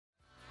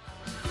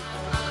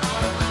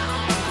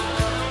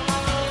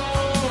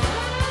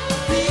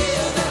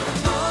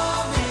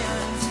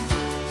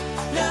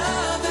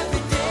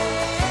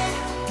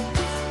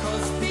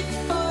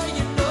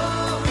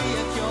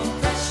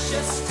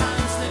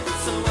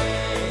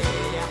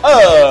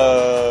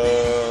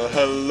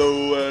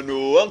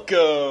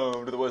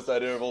Welcome to the worst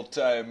idea of all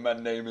time. My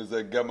name is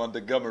Gum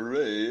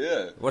Montgomery.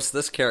 What's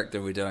this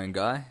character we're doing,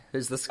 Guy?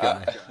 Who's this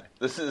guy?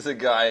 This is a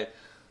guy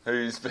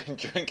who's been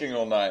drinking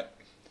all night.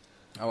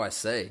 Oh, I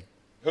see.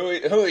 Who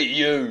are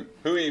you?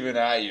 Who even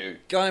are you?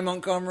 Guy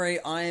Montgomery,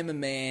 I am a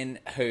man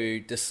who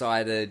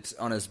decided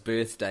on his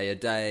birthday, a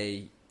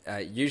day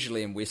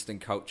usually in Western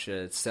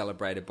culture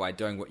celebrated by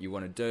doing what you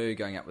want to do,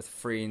 going out with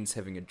friends,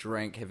 having a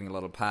drink, having a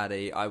little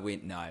party. I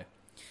went, no,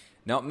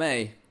 not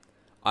me.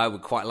 I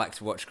would quite like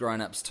to watch Grown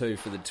Ups 2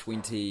 for the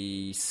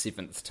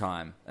 27th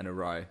time in a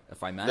row,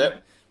 if I may.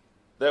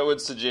 That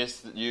would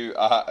suggest that you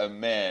are a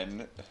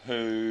man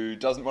who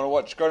doesn't want to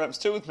watch Grown Ups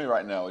 2 with me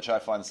right now, which I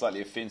find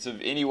slightly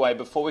offensive. Anyway,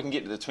 before we can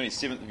get to the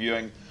 27th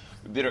viewing,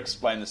 we better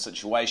explain the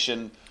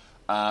situation.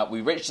 We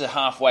reached the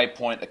halfway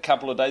point a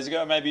couple of days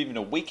ago, maybe even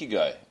a week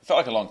ago. It felt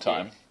like a long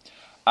time.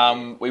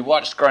 We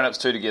watched Grown Ups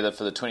 2 together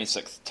for the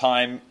 26th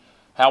time.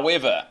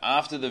 However,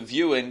 after the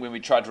viewing, when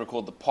we tried to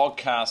record the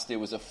podcast, there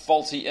was a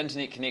faulty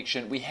internet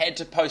connection. We had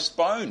to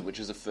postpone, which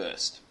is a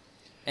first.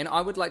 And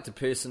I would like to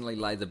personally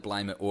lay the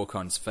blame at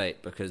Orcon's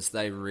feet, because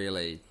they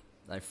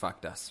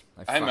fucked us.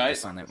 They fucked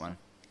us on that one.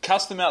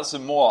 Cuss them out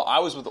some more. I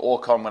was with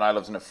Orcon when I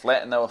lived in a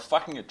flat, and they were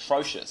fucking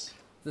atrocious.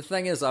 The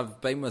thing is, I've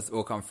been with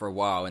Orcon for a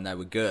while, and they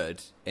were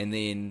good. And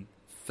then,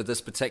 for this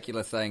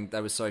particular thing,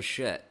 they were so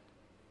shit.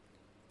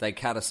 They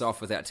cut us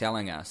off without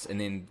telling us, and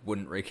then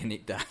wouldn't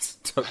reconnect us.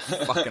 It took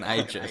fucking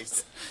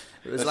ages.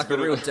 It was like a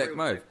real dick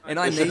move. And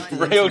I need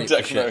the internet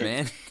for shit,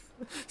 man.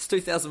 It's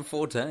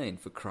 2014,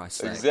 for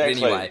Christ's sake.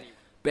 Exactly. But anyway,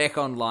 back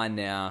online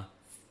now.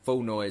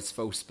 Full noise,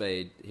 full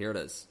speed. Here it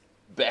is.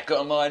 Back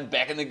online,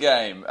 back in the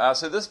game.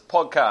 So this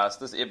podcast,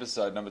 this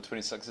episode, number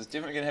 26, is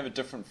definitely going to have a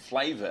different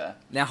flavour.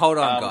 Now hold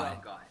on, Guy.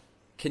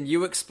 Can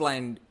you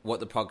explain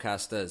what the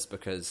podcast is?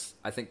 Because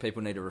I think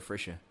people need a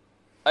refresher.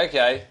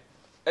 Okay,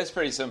 it's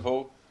pretty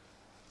simple.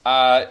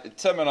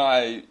 Tim and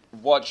I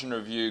watch and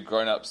review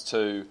Grown Ups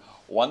 2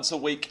 once a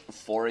week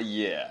for a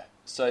year.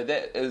 So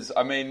that is,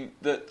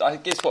 I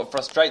guess what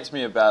frustrates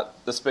me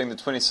about this being the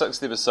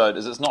 26th episode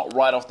is it's not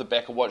right off the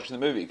back of watching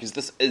the movie, because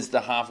this is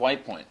the halfway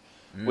point.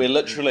 We're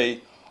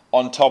literally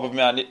on top of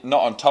not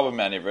on top of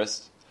Mount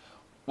Everest.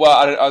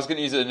 Well, I was going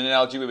to use an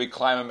analogy where we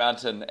climb a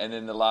mountain and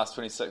then the last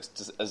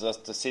 26 is us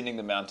descending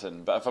the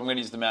mountain. But if I'm going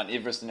to use the Mount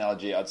Everest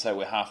analogy, I'd say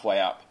we're halfway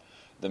up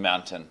the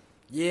mountain.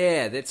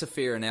 Yeah, that's a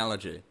fair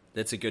analogy.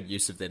 That's a good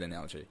use of that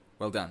analogy.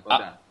 Well done.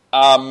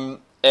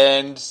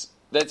 And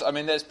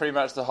that's pretty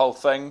much the whole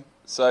thing.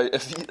 So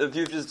if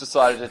you've just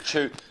decided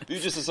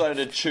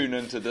to tune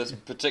into this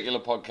particular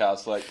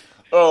podcast, like,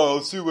 oh,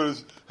 I'll see what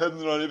is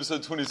happening on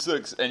episode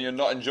 26, and you're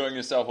not enjoying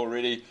yourself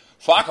already,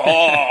 fuck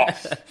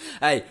off!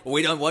 Hey,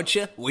 we don't want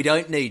you. We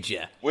don't need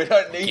you. We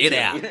don't need Get you.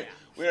 out.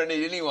 We don't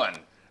need anyone.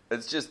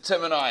 It's just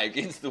Tim and I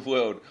against the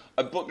world.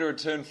 I booked a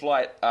return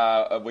flight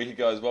a week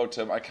ago as well,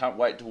 Tim. I can't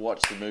wait to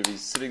watch the movie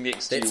sitting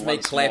next to you once more.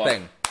 That's me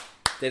clapping.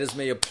 That is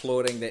me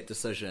applauding that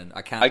decision.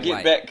 I can't wait.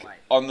 I get back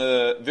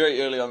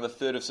very early on the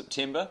 3rd of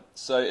September,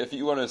 so if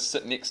you want to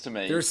sit next to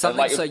me... There is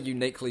something so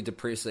uniquely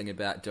depressing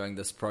about doing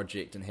this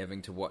project and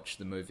having to watch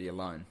the movie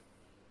alone.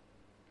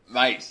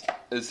 Mate,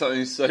 there's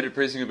something so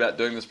depressing about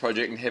doing this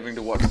project and having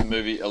to watch the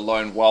movie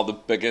alone while the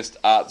biggest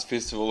arts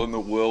festival in the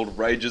world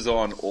rages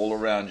on all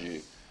around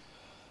you.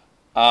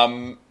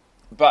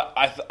 But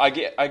I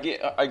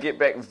get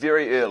back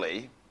very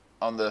early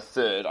on the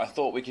 3rd. I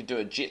thought we could do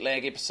a jet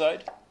lag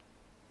episode.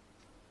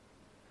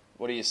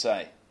 What do you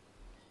say?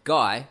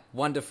 Guy,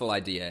 wonderful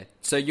idea.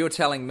 So you're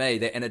telling me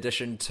that in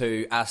addition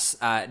to us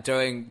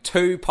doing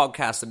 2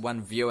 podcasts and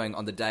 1 viewing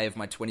on the day of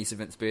my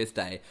 27th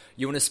birthday,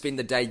 you want to spend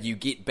the day you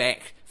get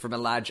back from a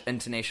large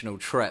international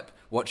trip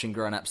watching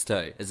Grown Ups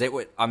 2. Is that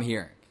what I'm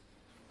hearing?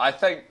 I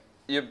think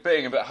you're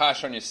being a bit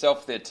harsh on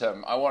yourself there,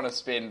 Tim. I want to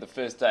spend the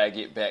first day I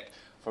get back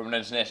from an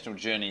international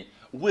journey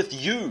with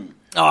you.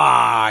 You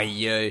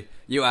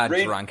are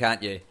drunk,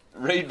 aren't you?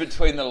 Read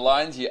between the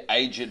lines, you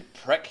aged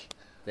prick.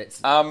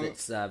 That's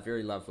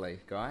very lovely,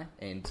 Guy,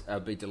 and I'll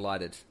be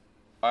delighted.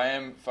 I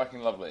am fucking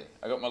lovely.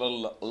 I got my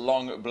little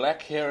long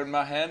black hair in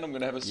my hand. I'm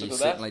going to have a sip of that.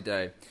 You certainly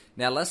do.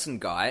 Now listen,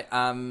 Guy,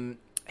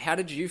 how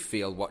did you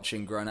feel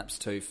watching Grown Ups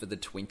 2 for the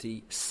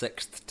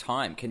 26th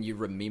time? Can you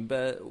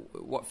remember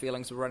what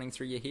feelings were running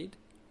through your head?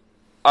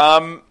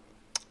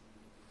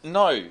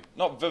 No,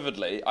 not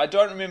vividly. I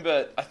don't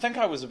remember. I think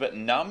I was a bit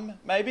numb,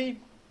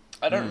 maybe.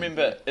 I don't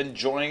remember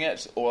enjoying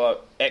it or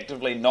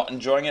actively not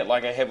enjoying it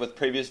like I have with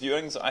previous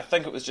viewings. I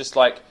think it was just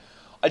like,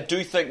 I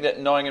do think that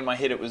knowing in my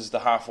head it was the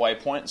halfway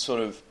point sort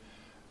of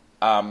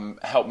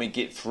helped me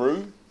get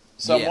through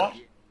somewhat.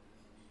 Yeah.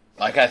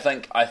 Like I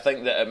think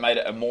that it made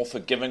it a more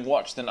forgiving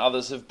watch than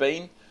others have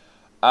been.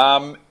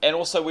 And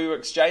also we were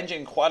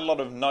exchanging quite a lot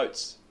of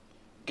notes,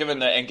 given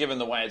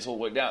the way it's all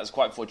worked out. It's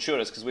quite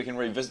fortuitous because we can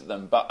revisit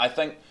them. But I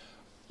think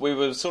we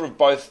were sort of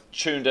both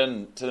tuned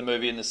in to the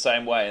movie in the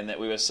same way, in that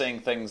we were seeing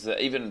things that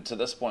even to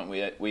this point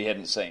we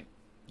hadn't seen.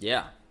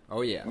 Yeah.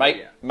 Oh yeah.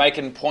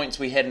 Making points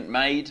we hadn't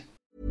made.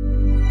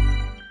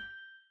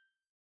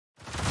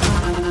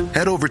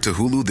 Head over to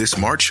Hulu this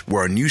March,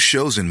 where our new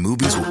shows and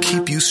movies will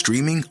keep you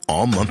streaming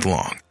all month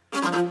long.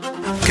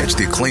 catch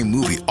the acclaimed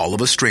movie All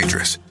of Us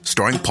Strangers,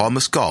 starring Paul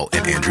Mescal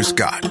and Andrew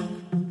Scott.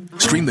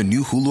 Stream the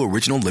new Hulu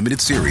original limited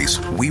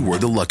series We Were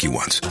the Lucky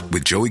Ones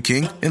with Joey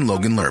King and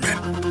Logan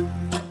Lerman.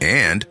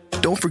 And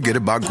don't forget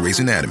about Grey's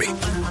Anatomy.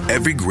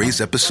 Every Grey's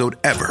episode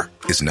ever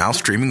is now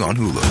streaming on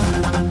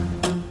Hulu.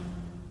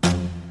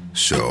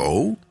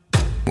 So,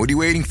 what are you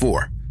waiting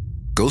for?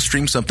 Go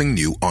stream something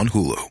new on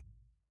Hulu.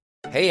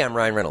 Hey, I'm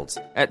Ryan Reynolds.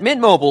 At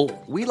Mint Mobile,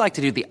 we like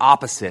to do the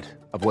opposite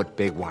of what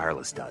Big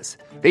Wireless does.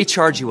 They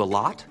charge you a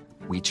lot,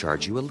 we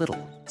charge you a little.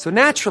 So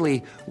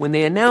naturally, when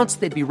they announced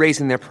they'd be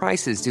raising their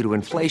prices due to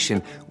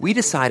inflation, we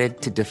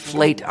decided to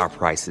deflate our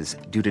prices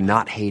due to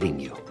not hating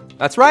you.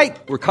 That's right.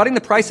 We're cutting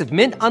the price of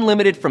Mint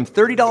Unlimited from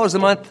 $30 a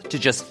month to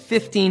just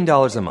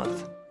 $15 a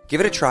month. Give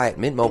it a try at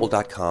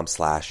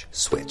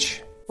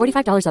mintmobile.com/switch.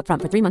 $45 up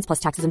front for 3 months plus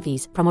taxes and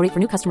fees. Promo rate for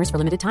new customers for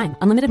limited time.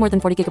 Unlimited more than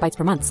 40 gigabytes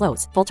per month.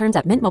 Slows full terms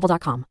at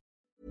mintmobile.com.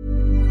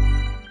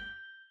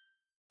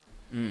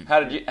 How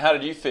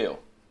did you feel?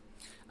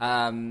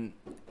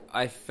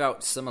 I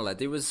felt similar.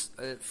 There was,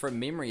 from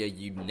memory, a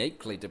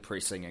uniquely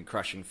depressing and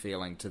crushing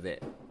feeling to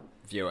that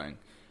viewing.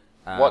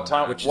 What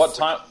time was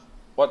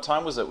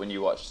it when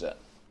you watched it?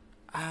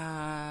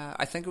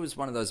 I think it was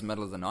one of those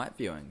middle of the night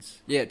viewings.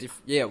 Yeah,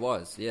 it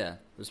was. Yeah,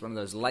 it was one of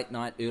those late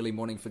night, early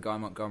morning for Guy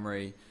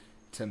Montgomery.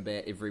 Tim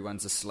Bat,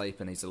 everyone's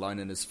asleep and he's alone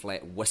in his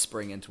flat,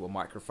 whispering into a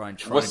microphone,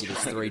 trying to get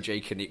his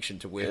 3G connection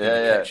to work in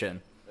the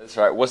kitchen. That's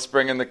right,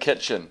 whispering in the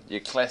kitchen. Your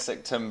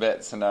classic Tim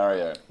Bat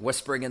scenario.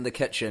 Whispering in the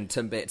Kitchen,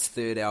 Tim Bat's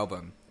third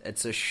album.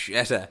 It's a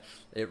shatter.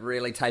 It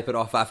really tapered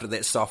off after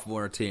that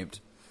sophomore attempt.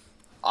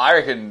 I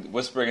reckon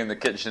Whispering in the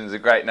Kitchen is a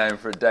great name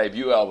for a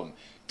debut album.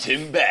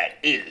 Tim Bat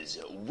is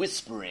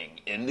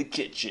Whispering in the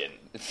Kitchen,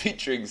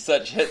 featuring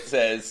such hits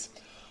as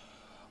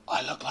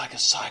I look like a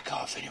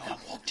psycho if anyone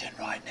walked in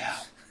right now.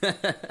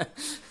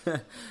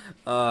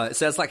 It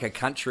sounds like a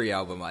country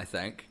album, I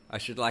think. I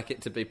should like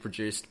it to be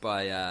produced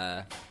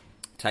by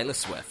Taylor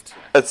Swift.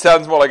 It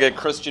sounds more like a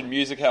Christian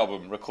music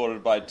album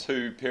recorded by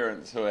two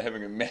parents who are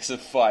having a massive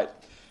fight,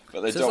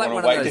 but they don't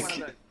want to wait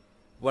to...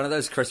 One of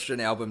those Christian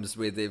albums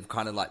where they've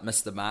kind of like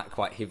missed the mark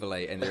quite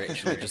heavily and they're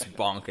actually just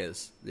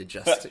bonkers. They're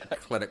just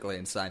clinically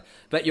insane.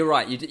 But you're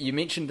right. You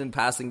mentioned in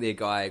passing there,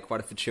 Guy, quite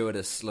a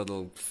fortuitous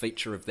little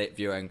feature of that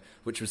viewing,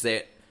 which was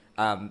that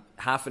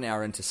half an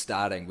hour into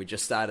starting, we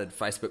just started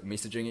Facebook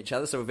messaging each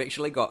other. So we've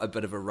actually got a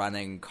bit of a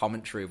running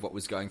commentary of what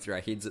was going through our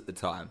heads at the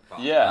time.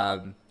 Yeah.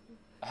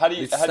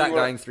 Let's start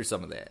going through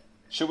some of that.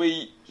 Should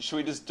we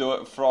just do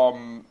it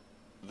from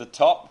the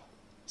top?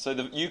 So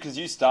because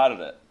you started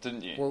it,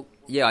 didn't you? Well,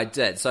 yeah, I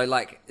did. So,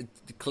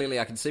 clearly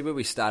I can see where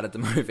we started the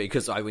movie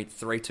because I went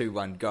 3, 2,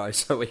 1, go,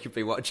 so we could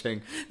be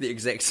watching the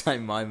exact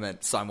same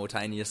moment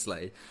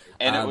simultaneously.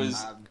 And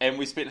and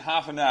we spent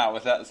half an hour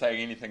without saying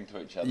anything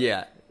to each other.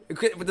 Yeah.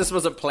 But this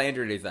wasn't planned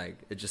or anything.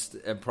 It just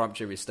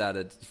impromptu. We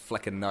started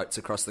flicking notes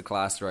across the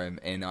classroom,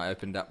 and I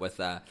opened up with,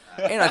 and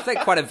I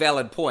think quite a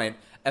valid point,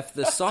 if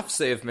the soft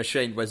serve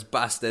machine was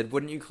busted,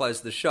 wouldn't you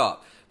close the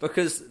shop?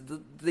 Because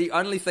the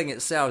only thing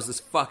it sells is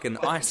fucking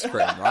ice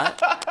cream,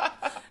 right?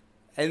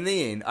 And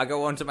then I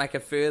go on to make a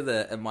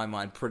further, in my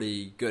mind,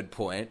 pretty good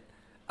point.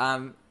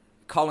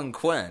 Colin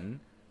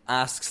Quinn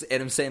asks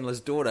Adam Sandler's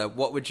daughter,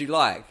 what would you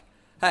like?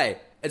 Hey,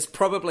 it's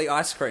probably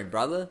ice cream,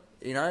 brother.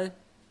 You know?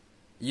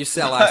 You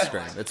sell ice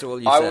cream. That's all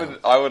you sell.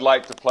 I would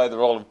like to play the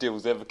role of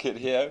devil's advocate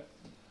here.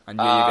 I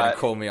knew you were going to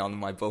call me on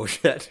my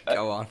bullshit.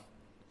 Go on.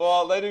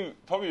 Well, they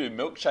probably do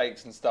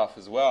milkshakes and stuff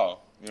as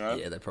well, you know?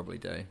 Yeah, they probably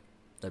do.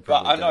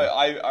 But I know,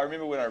 I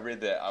remember when I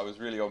read that, I was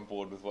really on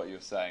board with what you were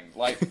saying.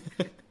 You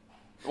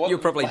were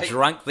probably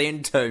drunk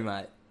then too,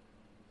 mate.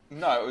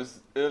 No, it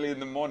was early in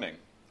the morning.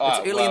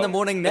 It's early in the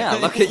morning now,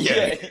 look at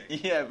you.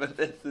 Yeah, but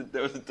that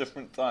was a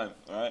different time,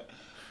 alright?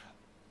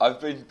 I've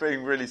been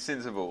being really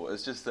sensible.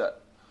 It's just that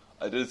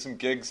I did some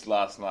gigs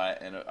last night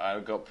and I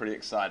got pretty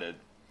excited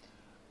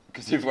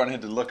because everyone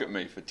had to look at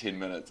me for 10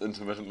 minutes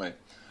intermittently.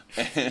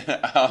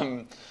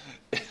 I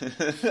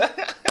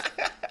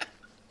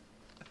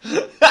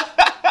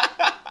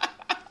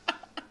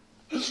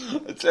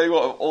tell you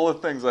what, of all the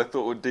things I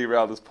thought would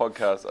derail this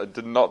podcast, I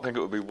did not think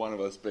it would be one of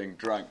us being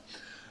drunk.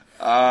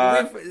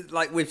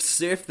 We've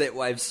surfed that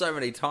wave so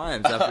many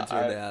times up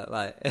until now.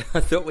 I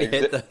thought we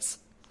had this.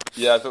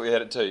 Yeah, I thought we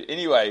had it too.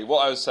 Anyway,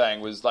 what I was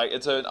saying was,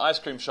 it's an ice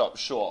cream shop,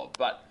 sure,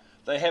 but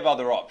they have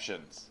other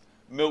options.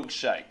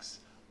 Milkshakes,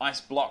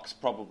 ice blocks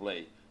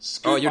probably.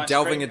 You're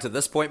delving into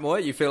this point more?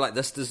 You feel like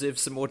this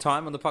deserves some more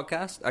time on the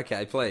podcast?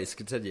 Okay, please,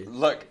 continue.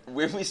 Look,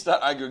 when we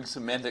start arguing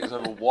semantics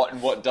over what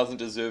and what doesn't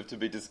deserve to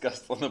be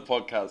discussed on the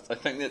podcast, I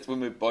think that's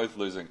when we're both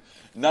losing.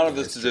 None of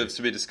this deserves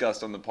to be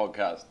discussed on the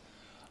podcast.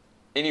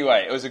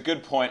 Anyway, it was a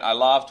good point. I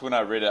laughed when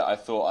I read it. I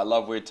thought, I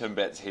love where Tim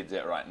Bat's head's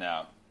at right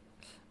now.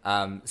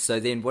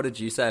 So then what did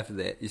you say after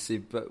that? You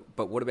said,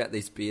 but what about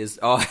these beers?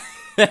 I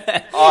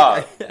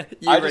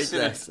just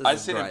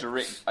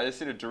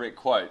said a direct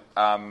quote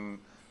from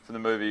the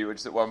movie, which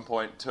is at one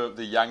point two of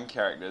the young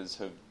characters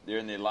they're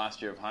in their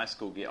last year of high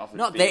school get offered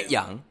Not beers. that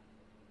young.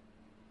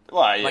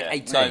 Well, yeah.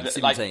 18,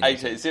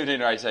 17.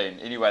 17 or 18.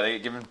 Anyway, they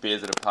get given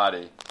beers at a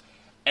party.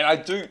 And I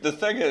do. The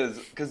thing is,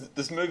 because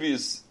this movie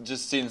is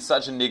just sends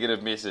such a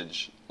negative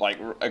message, like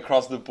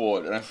across the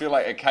board, and I feel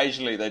like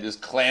occasionally they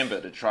just clamber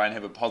to try and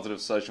have a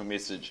positive social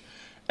message.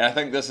 And I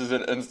think this is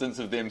an instance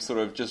of them sort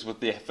of just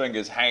with their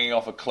fingers hanging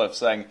off a cliff,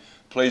 saying,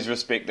 "Please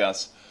respect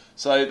us."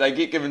 So they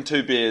get given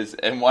 2 beers,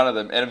 and one of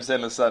them, Adam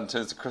Sandler's son,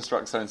 turns to Chris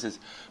Rock's son and says,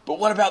 "But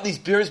what about these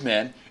beers,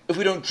 man? If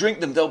we don't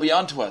drink them, they'll be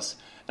onto us.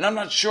 And I'm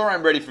not sure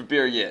I'm ready for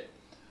beer yet."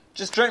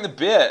 Just drink the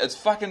beer. It's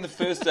fucking the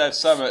first day of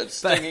summer. It's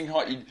stinging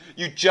hot.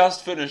 You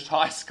just finished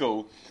high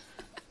school.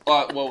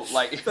 But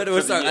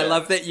also, I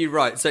love that you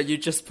wrote. So you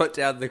just put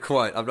down the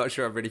quote, "I'm not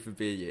sure I'm ready for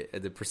beer yet,"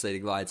 in the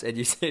preceding lines, and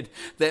you said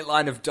that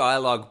line of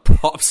dialogue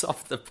pops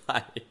off the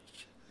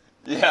page.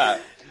 Yeah.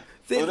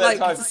 Then,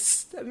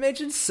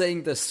 imagine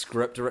seeing the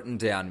script written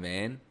down,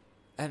 man.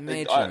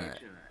 Imagine it.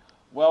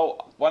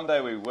 Well, one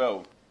day we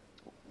will.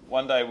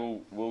 One day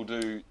we'll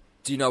do.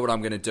 Do you know what I'm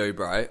going to do,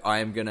 bro?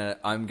 I'm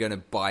gonna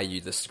buy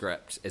you the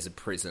script as a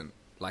present.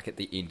 Like at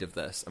the end of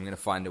this, I'm going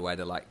to find a way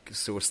to like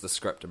source the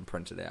script and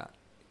print it out.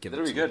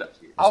 That'll be good.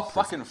 I'll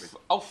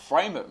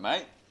frame it,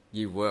 mate.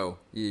 You will.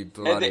 You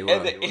bloody will.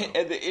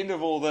 At the end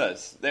of all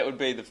this, that would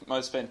be the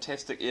most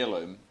fantastic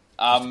heirloom.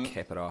 Just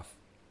cap it off.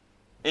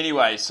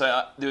 Anyway,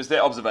 so there was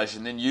that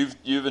observation. Then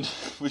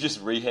we're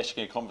just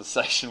rehashing a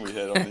conversation we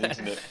had on the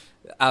internet.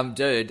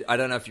 Dude, I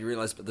don't know if you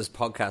realise, but this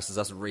podcast is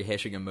us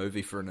rehashing a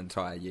movie for an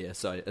entire year,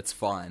 so it's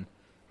fine.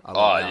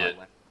 Yeah.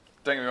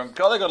 Don't get me wrong.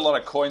 God, they got a lot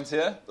of coins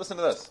here. Listen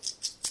to this.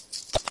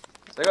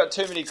 They got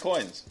too many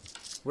coins.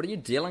 What are you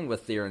dealing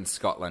with there in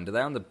Scotland? Are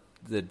they on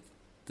the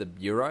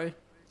euro?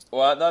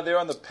 Well, no, they're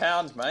on the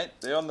pound, mate.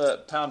 They're on the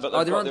pound, but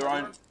they've got their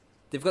own.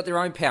 They've got their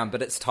own pound,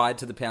 but it's tied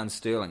to the pound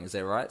sterling. Is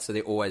that right? So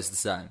they're always the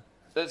same.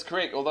 That's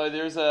correct. Although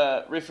there is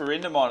a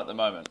referendum on at the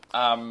moment.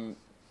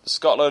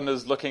 Scotland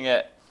is looking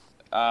at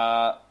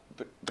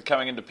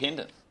becoming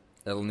independent.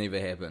 It'll never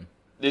happen.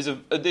 There's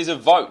a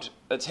vote.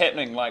 It's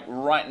happening like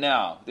right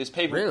now. There's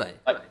people really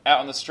out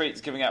on the streets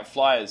giving out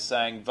flyers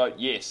saying "Vote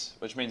yes,"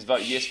 which means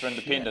vote yes for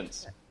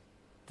independence.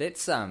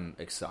 That's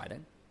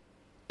exciting.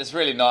 It's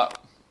really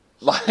not.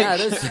 Like, no,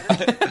 it is.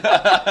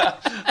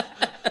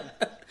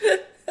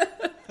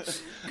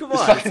 Come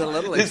on, it's a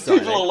little there's exciting.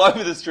 People all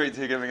over the streets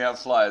here giving out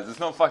flyers. It's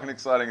not fucking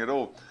exciting at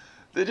all.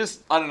 They're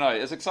just, I don't know.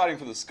 It's exciting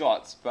for the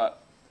Scots,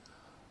 but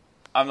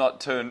I'm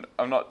not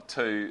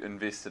too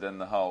invested in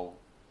the whole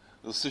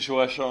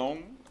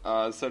situation,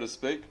 so to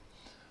speak.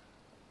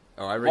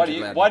 Oh, I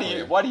read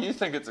why do you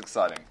think it's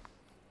exciting?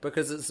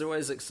 Because it's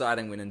always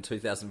exciting when in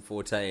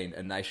 2014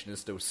 a nation is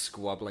still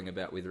squabbling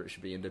about whether it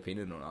should be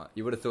independent or not.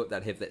 You would have thought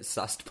they'd have that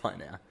sussed by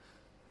now.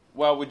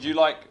 Well, would you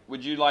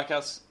like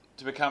us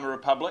to become a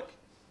republic?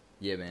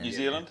 Yeah, man. New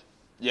Zealand?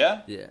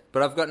 Yeah? Yeah.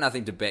 But I've got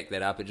nothing to back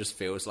that up. It just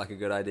feels like a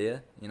good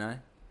idea, you know?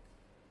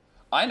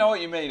 I know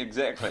what you mean,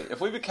 exactly.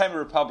 If we became a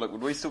republic,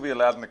 would we still be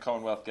allowed in the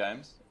Commonwealth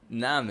Games?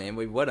 Nah, man,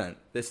 we wouldn't.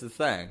 That's the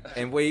thing.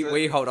 And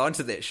we hold on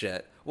to that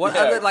shit. What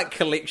other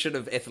collection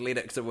of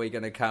athletics are we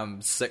going to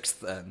come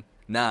sixth in?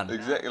 None.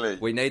 Exactly.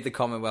 We need the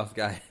Commonwealth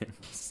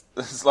Games.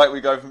 It's like we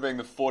go from being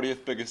the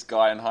 40th biggest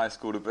guy in high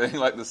school to being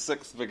like the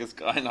 6th biggest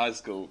guy in high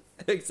school.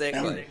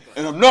 Exactly.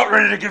 And I'm not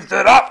ready to give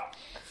that up!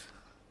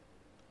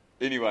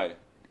 Anyway,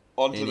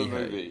 on to the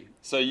movie.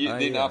 So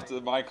after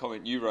my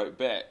comment, you wrote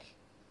back.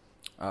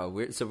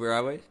 Oh, so where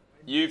are we?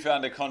 You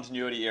found a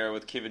continuity error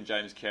with Kevin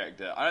James'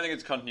 character. I don't think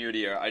it's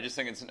continuity error. I just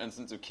think it's an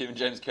instance of Kevin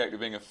James' character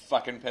being a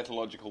fucking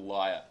pathological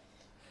liar.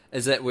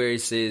 Is that where he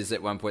says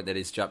at one point that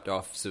he's jumped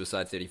off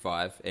Suicide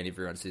 35 and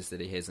everyone says that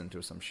he hasn't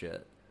or some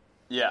shit?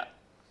 Yeah.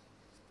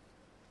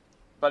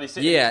 But he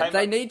said... Yeah,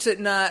 they need to...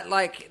 Nah,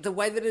 like, the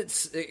way that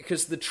it's...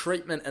 Because the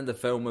treatment in the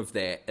film of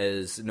that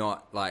is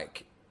not,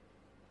 like,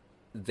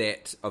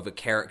 that of a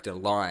character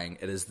lying.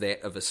 It is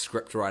that of a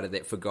scriptwriter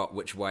that forgot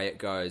which way it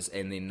goes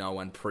and then no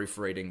one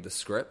proofreading the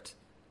script.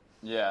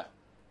 Yeah.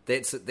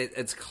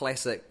 It's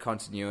classic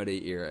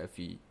continuity error if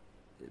you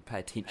pay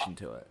attention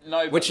to it.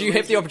 No, which you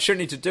have the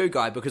opportunity to do,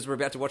 Guy, because we're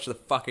about to watch the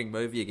fucking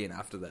movie again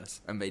after this.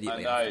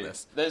 Immediately after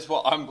this. That's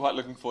what I'm quite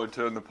looking forward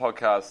to in the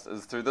podcast,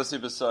 is through this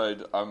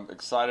episode, I'm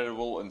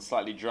excitable and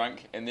slightly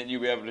drunk, and then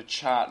you'll be able to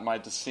chart my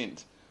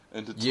descent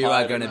into tired. You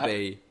are going to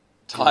be...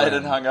 tired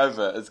and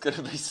hungover. It's going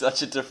to be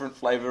such a different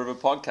flavour of a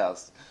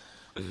podcast.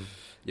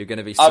 You're going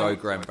to be so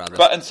grim, brother.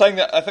 But in saying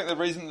that, I think the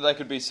reason that they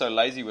could be so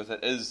lazy with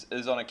it is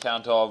on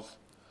account of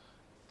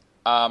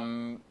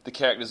the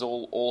characters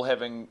all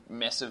having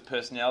massive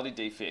personality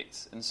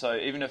defects, and so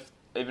even if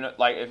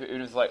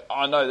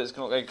oh no, there's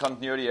going to be a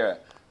continuity error,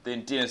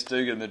 then Dennis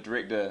Dugan, the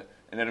director,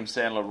 and Adam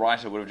Sandler,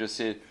 writer, would have just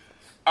said,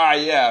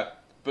 yeah,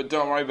 but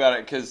don't worry about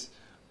it because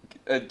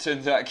it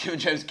turns out Kevin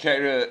James'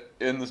 character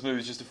in this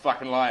movie is just a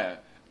fucking liar,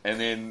 and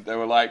then they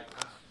were like,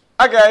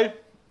 okay.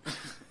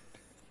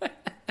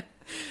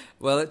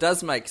 Well, it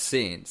does make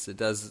sense. It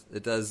does.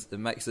 It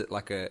makes it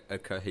like a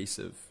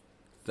cohesive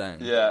thing.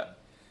 Yeah.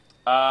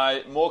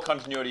 More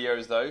continuity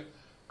errors, though.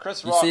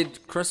 Chris Rock... You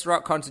said Chris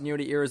Rock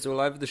continuity errors all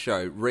over the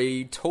show.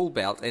 Tool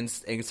belt and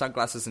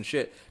sunglasses and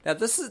shit. Now,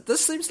 this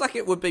seems like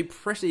it would be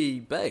pretty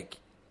big.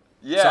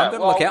 Yeah, so I'm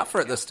going to look out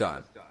for it this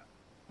time.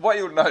 what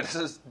you'll notice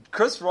is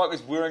Chris Rock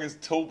is wearing his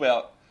tool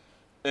belt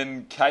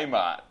in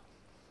K-Mart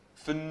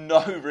for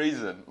no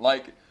reason.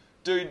 Like,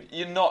 dude,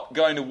 you're not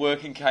going to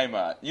work in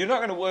K-Mart. You're not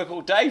going to work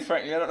all day,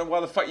 frankly. I don't know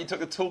why the fuck you took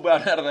the tool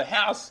belt out of the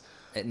house.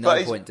 At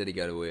no point did he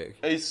go to work.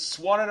 He's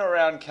swanning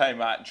around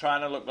K-Mart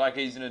trying to look like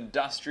he's an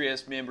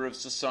industrious member of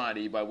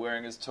society by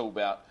wearing his tool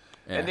belt.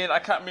 Yeah. And then I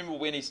can't remember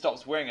when he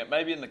stops wearing it.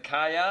 Maybe in the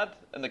car yard,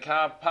 in the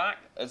car park,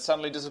 it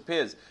suddenly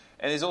disappears.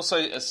 And there's also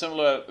a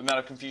similar amount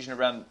of confusion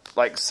around,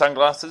 like,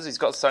 sunglasses. He's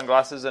got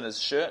sunglasses in his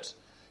shirt.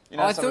 You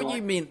know, I thought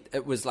you meant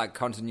it was like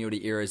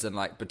continuity errors and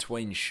like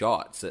between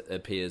shots it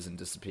appears and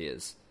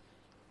disappears.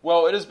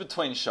 Well, it is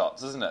between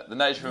shots, isn't it? The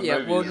nature of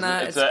a movie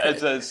is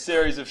it's a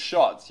series of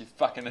shots, you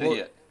fucking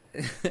idiot.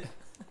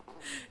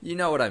 You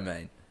know what I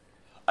mean.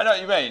 I know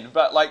what you mean,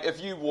 but like if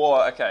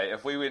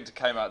we went to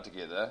Kmart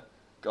together,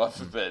 God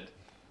forbid,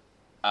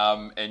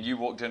 and you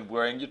walked in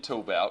wearing your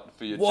tool belt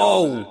for your job.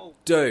 Whoa,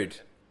 dude.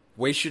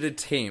 We should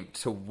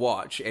attempt to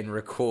watch and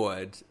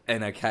record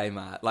in a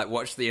Kmart. Like,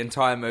 watch the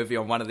entire movie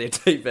on one of their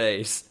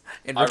TVs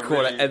and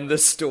record it in the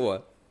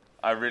store.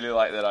 I really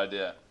like that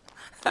idea.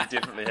 We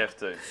definitely have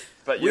to.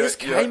 But where's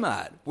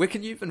Kmart? Where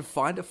can you even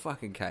find a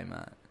fucking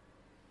Kmart?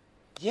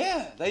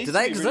 Yeah, do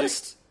they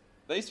exist?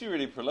 They used to be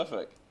really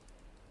prolific.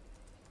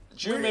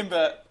 Do you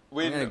remember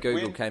when... I'm going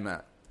to Google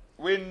Kmart.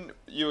 When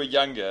you were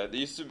younger,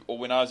 or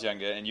when I was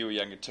younger and you were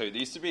younger too, there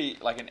used to be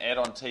like an ad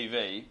on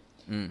TV...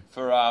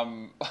 For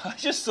I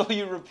just saw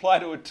you reply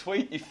to a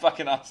tweet, you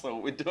fucking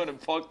asshole. We're doing a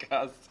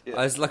podcast here.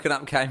 I was looking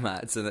up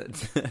Kmart's and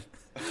it...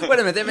 Wait a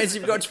minute, that means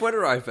you've got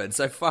Twitter open,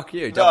 so fuck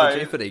you, double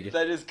jeopardy.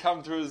 They just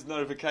come through as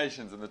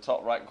notifications in the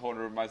top right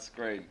corner of my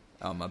screen.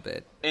 Oh, my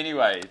bad.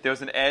 Anyway, there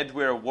was an ad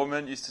where a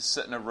woman used to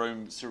sit in a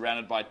room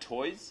surrounded by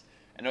toys,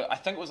 and I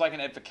think it was like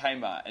an ad for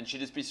Kmart, and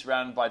she'd just be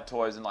surrounded by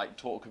toys and like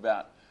talk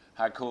about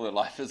how cool her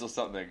life is or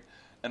something.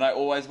 And I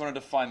always wanted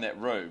to find that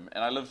room.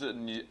 And I lived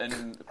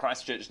in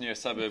Christchurch near a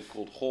suburb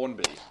called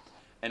Hornby.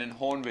 And in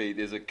Hornby,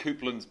 there's a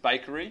Coupland's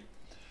Bakery.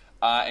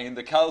 And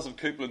the colours of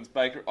Coupland's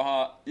Bakery...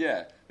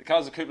 the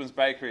colours of Coupland's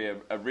Bakery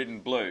are red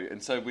and blue.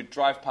 And so we'd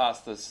drive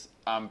past this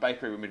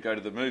bakery when we'd go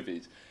to the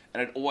movies.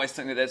 And I'd always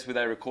think that that's where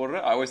they recorded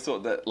it. I always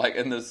thought that, like,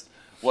 in this,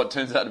 what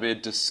turns out to be a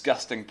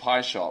disgusting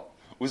pie shop,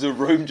 was a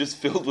room just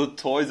filled with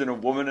toys and a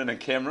woman and a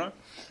camera.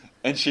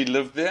 And she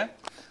lived there.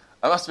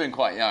 I must have been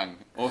quite young.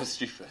 Or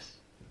stupid.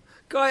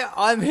 Guy,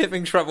 I'm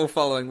having trouble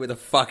following where the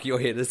fuck your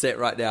head is at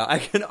right now. I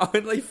can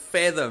only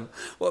fathom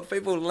what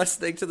people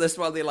listening to this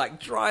while they're like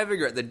driving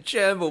or at the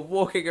gym or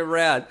walking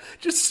around,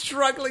 just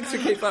struggling to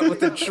keep up with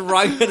the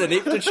drunken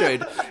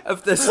ineptitude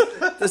of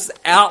this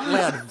out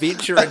loud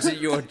venture into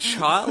your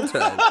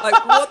childhood.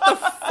 Like, what the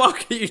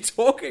fuck are you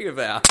talking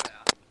about?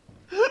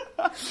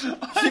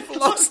 You've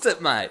lost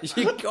it, mate.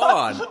 You're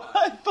gone.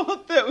 I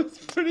thought that was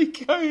pretty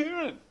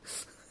coherent.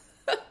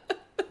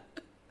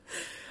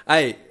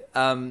 Hey,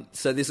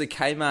 so there's a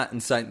Kmart in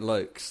St.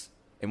 Luke's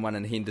and one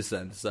in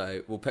Henderson,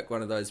 so we'll pick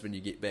one of those when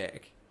you get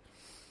back.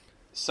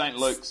 St.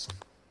 Luke's.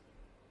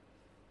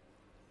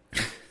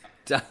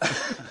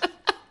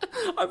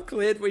 I'm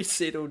glad we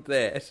settled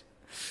that.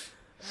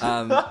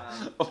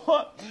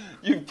 What?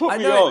 You put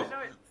me off.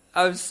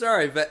 I'm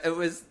sorry, but it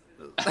was...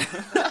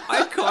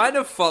 I kind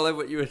of followed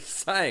what you were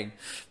saying,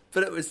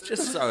 but it was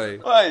just so...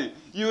 Hey,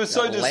 you were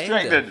so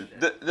distracted.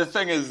 The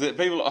thing is that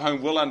people at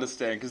home will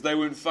understand because they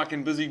weren't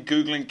fucking busy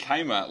Googling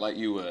Kmart like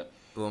you were.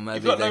 Well, maybe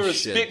you've got no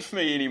respect for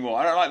me anymore.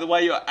 I don't like the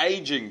way you're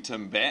aging,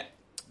 Tim Bat.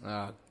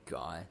 Oh,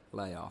 Guy,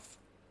 lay off.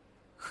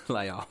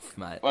 Lay off,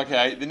 mate.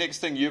 Okay, the next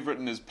thing you've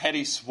written is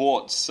Patty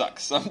Schwartz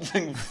sucks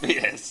something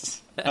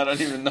fierce. I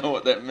don't even know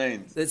what that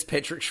means. That's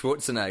Patrick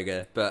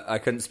Schwarzenegger, but I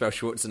couldn't spell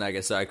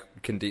Schwarzenegger, so I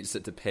condensed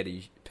it to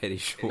Patty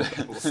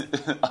Schwartz.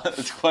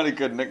 It's quite a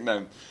good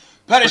nickname.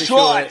 Patty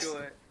Schwartz!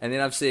 Sure, and then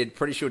I've said,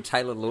 pretty sure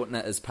Taylor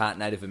Lautner is part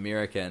Native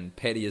American.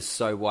 Patty is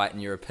so white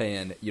and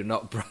European, you're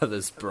not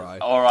brothers, bro.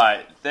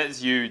 Alright,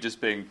 that's you just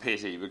being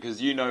petty,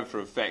 because you know for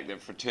a fact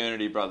that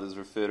fraternity brothers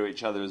refer to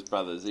each other as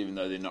brothers, even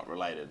though they're not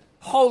related.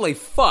 Holy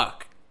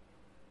fuck!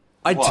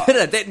 I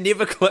didn't. That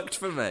never clicked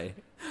for me.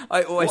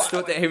 I always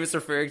thought that he was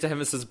referring to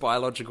him as his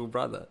biological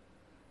brother.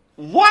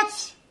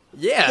 What?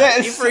 Yeah,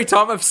 every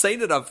time I've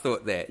seen it, I've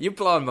thought that. You're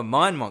blowing my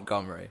mind,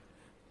 Montgomery.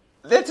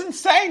 That's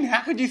insane.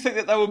 How could you think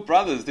that they were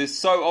brothers? They're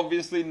so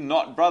obviously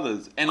not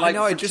brothers. And like, I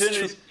know,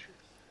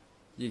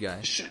 you go.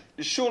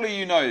 Surely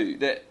you know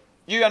that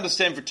you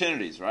understand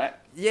fraternities, right?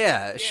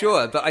 Yeah,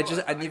 sure, but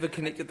I never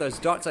connected those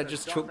dots. I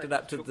just chalked it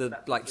up to the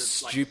like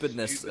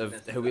stupidness of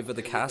whoever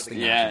the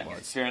casting agent was.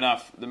 Yeah, fair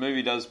enough. The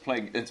movie does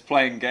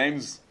plays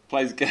games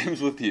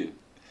with you.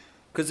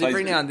 Because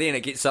every now and then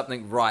it gets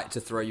something right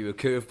to throw you a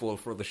curveball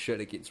for all the shit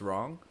it gets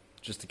wrong,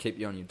 just to keep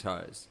you on your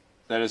toes.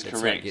 That's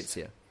correct. How it gets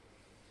you.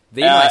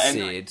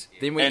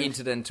 Then we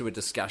entered into a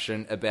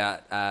discussion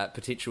about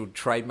potential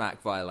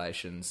trademark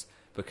violations,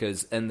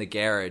 because in the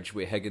garage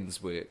where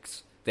Higgins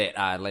works, that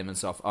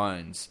Lemonsoft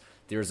owns,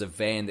 there is a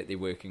van that they're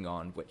working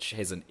on which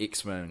has an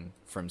X-Wing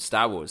from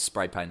Star Wars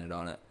spray painted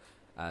on it.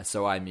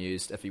 So I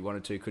mused, if he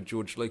wanted to, could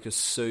George Lucas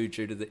sue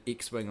due to the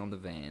X-Wing on the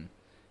van?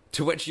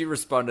 To which you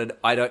responded,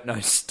 I don't know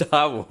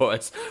Star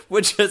Wars,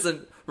 which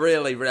isn't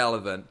really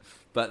relevant,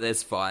 but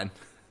that's fine.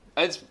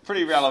 It's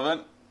pretty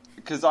relevant,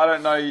 because I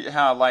don't know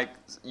how, like,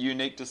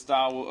 unique to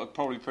Star Wars,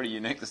 probably pretty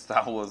unique to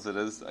Star Wars it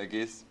is, I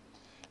guess.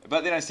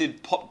 But then I said,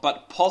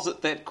 but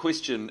posit that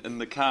question in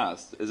the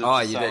cast. Is it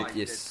You did,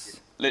 yes.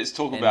 Let's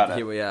talk about it.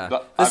 Here we are.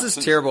 But this is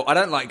terrible. I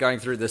don't like going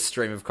through this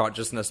stream of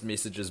consciousness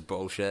messages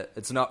bullshit.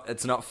 It's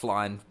not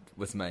flying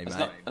with me,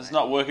 mate. It's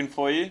not working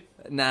for you?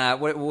 Nah,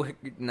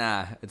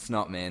 it's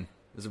not, man.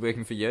 Is it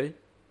working for you?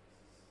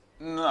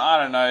 No, I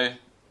don't know.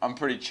 I'm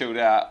pretty chilled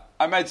out.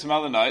 I made some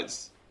other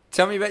notes.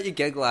 Tell me about your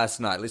gig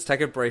last night. Let's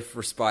take a brief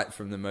respite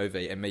from the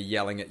movie and me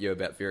yelling at you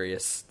about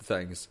various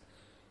things.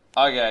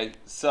 Okay,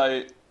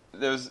 so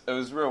it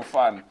was real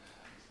fun.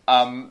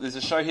 There's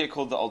a show here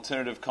called the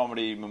Alternative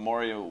Comedy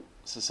Memorial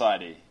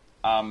Society,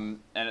 and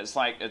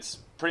it's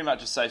pretty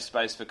much a safe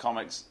space for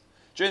comics.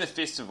 During the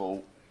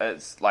festival,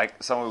 it's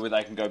like somewhere where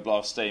they can go blow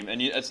off steam,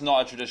 and it's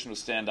not a traditional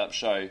stand-up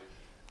show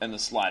in the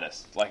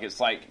slightest. Like, it's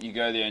like you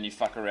go there and you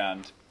fuck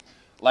around.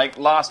 Like,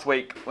 last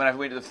week, when I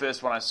went to the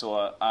first one I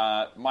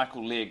saw,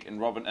 Michael Legg and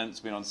Robin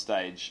Ince went on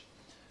stage,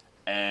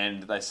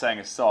 and they sang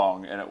a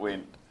song, and it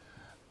went,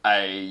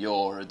 A,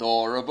 you're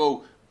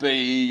adorable,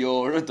 B,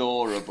 you're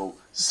adorable,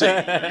 C,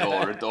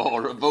 you're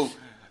adorable.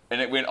 And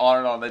it went on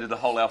and on. They did the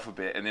whole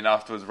alphabet, and then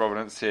afterwards Robin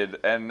Ince said,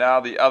 and now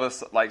the other,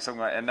 like something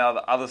like, and now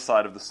the other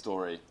side of the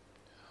story.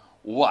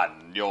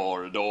 1,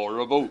 you're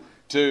adorable,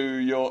 2,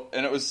 you're...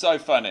 And it was so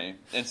funny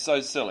and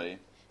so silly.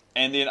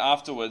 And then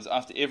afterwards,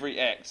 after every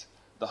act,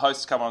 the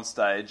hosts come on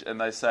stage and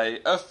they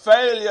say, a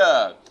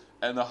failure!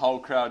 And the whole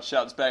crowd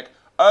shouts back,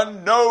 a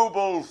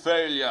noble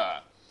failure!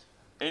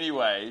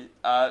 Anyway,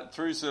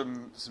 through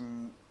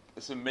some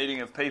meeting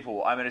of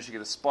people, I managed to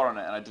get a spot on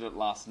it, and I did it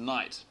last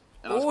night.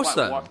 And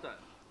awesome! I was quite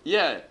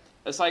yeah,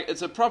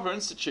 it's a proper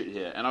institute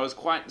here, and I was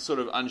quite sort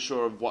of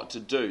unsure of what to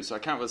do. So I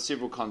came up with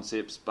several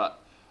concepts, but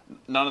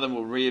none of them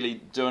were really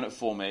doing it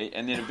for me.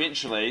 And then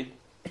eventually,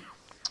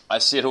 I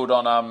settled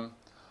on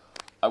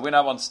I went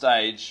up on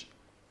stage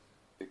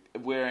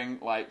wearing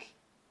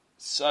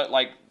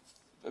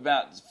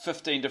about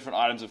 15 different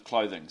items of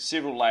clothing,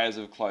 several layers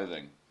of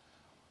clothing,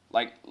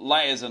 like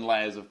layers and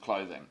layers of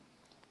clothing.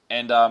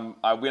 And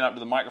I went up to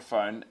the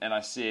microphone and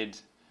I said,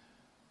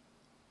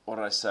 what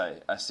did I say?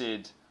 I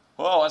said,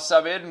 "Oh, what's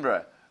up,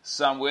 Edinburgh?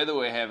 Some weather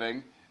we're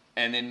having."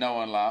 And then no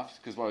one laughed,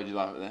 because why would you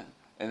laugh at that?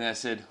 And then I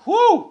said,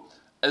 "Whoo!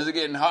 Is it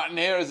getting hot in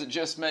here, or is it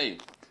just me?"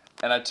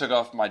 And I took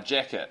off my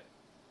jacket.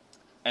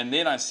 And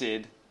then I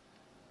said,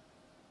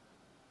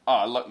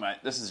 "Oh, look, mate,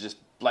 this is just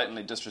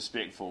blatantly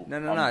disrespectful."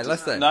 No,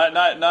 listen.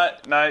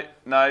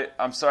 No.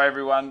 I'm sorry,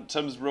 everyone.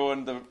 Tim's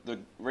ruined the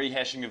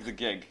rehashing of the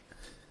gig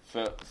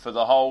for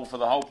the whole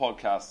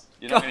podcast.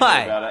 You're not going to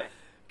hear about it.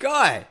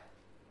 Guy!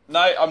 No,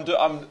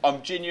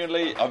 I'm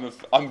genuinely,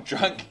 I'm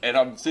drunk and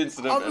I'm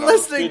sensitive and I'm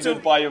listening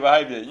offended by your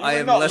behaviour. You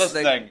were not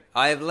listening.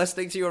 I am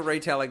listening to your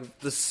retelling of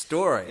the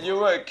story. You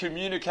were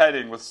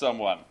communicating with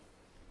someone.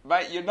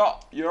 Mate,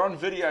 you're on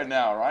video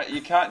now, right?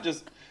 You can't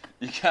just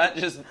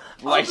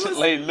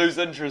blatantly lose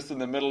interest in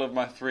the middle of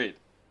my thread.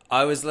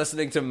 I was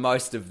listening to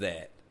most of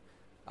that.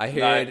 I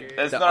heard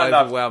the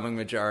overwhelming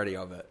majority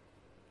of it.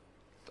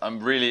 I'm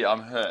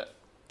hurt.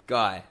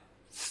 Guy,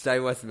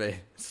 stay with me.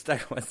 Stay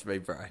with me,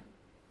 bro.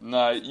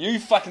 No, you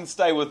fucking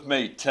stay with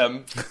me,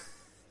 Tim.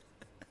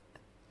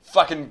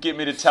 Fucking get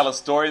me to tell a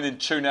story and then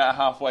tune out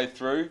halfway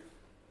through.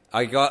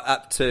 I got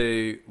up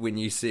to when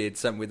you said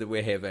something that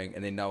we're having,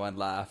 and then no one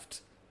laughed.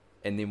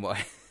 And then what?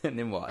 And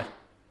then what?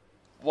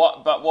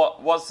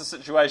 What's the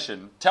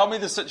situation? Tell me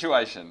the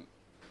situation.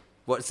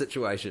 What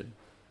situation?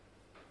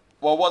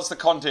 Well, what's the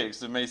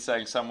context of me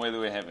saying some weather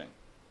we're having?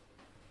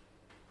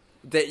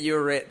 That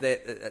you're at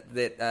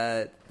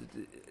that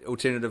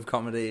alternative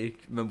comedy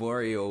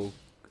memorial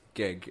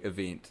gig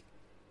event.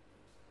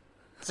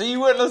 So you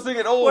weren't listening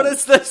at all? What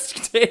is this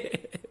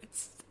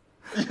test?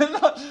 You're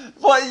not...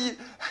 What?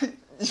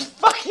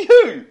 Fuck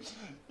you!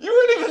 You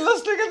weren't even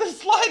listening in the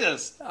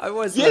slightest. I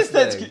was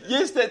listening.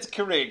 Yes, that's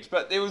correct,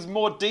 but there was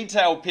more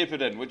detail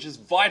peppered in, which is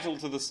vital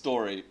to the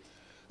story.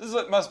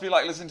 Must be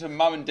like listening to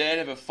mum and dad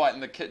have a fight in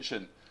the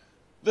kitchen.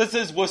 This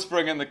is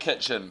whispering in the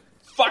kitchen.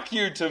 Fuck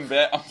you, Tim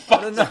Bat. I'm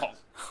fucked off.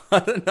 I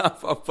don't know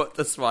if I'll put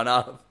this one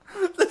up.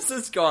 This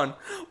has gone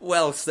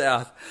well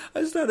south.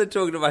 I started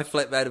talking to my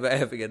flatmate about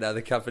having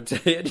another cup of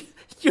tea, and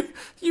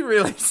you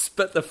really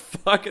spit the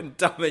fucking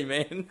dummy,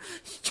 man.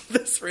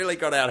 This really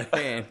got out of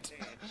hand.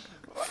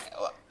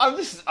 I'm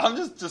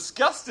just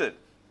disgusted.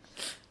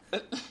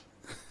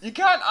 You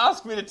can't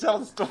ask me to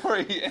tell a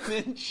story and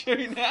then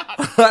tune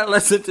out. I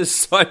listened to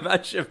so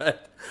much of it,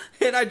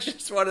 and I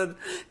just wanted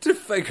to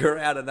figure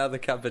out another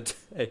cup of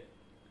tea.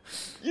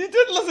 You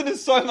did listen to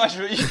so much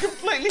of it. You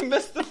completely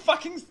missed the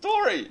fucking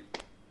story.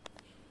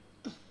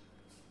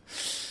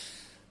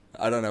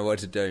 I don't know what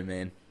to do,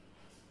 man.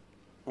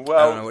 Well,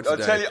 I don't know what to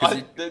do. Tell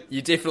you,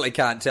 you definitely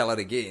can't tell it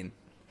again.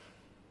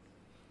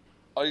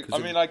 I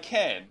mean, I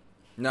can.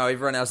 No,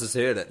 everyone else has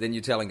heard it. Then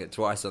you're telling it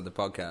twice on the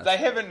podcast. They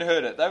haven't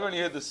heard it. They've only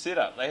heard the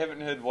setup. They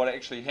haven't heard what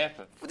actually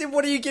happened. Then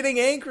what are you getting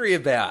angry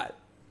about?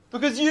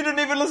 Because you didn't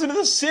even listen to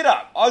the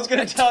setup. I was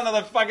going to tell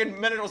another fucking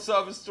minute or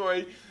so of a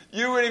story.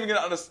 You weren't even going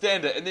to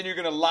understand it. And then you're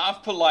going to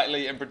laugh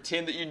politely and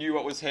pretend that you knew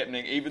what was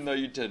happening, even though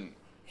you didn't.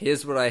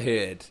 Here's what I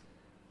heard.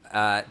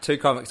 Two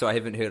comics who I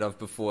haven't heard of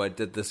before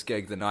did this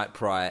gig the night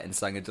prior and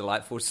sung a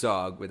delightful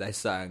song where they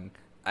sung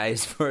A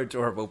is for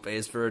adorable, B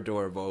is for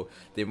adorable.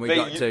 Then we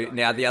got to,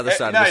 now the other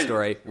side of the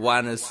story.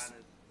 One is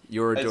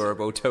you're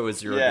adorable, two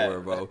is you're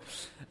adorable.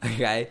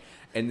 Okay?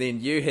 And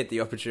then you had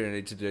the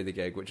opportunity to do the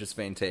gig, which is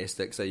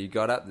fantastic. So you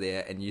got up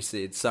there and you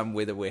said, some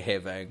weather we're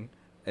having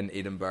in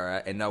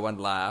Edinburgh, and no one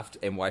laughed,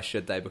 and why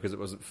should they? Because it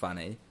wasn't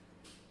funny.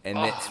 And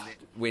that's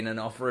when an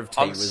offer of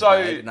tea was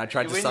made, and I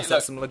tried to suss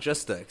out some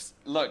logistics.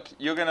 Look,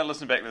 you're going to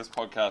listen back to this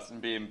podcast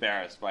and be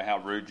embarrassed by how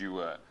rude you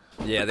were.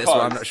 Yeah, that's why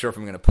I'm not sure if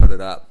I'm going to put it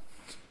up.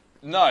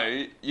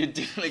 No, you're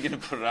definitely going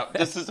to put it up.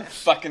 This is a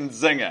fucking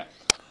zinger.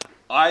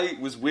 I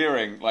was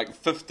wearing like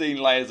 15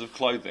 layers of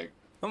clothing.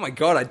 Oh my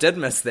god, I did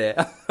miss that.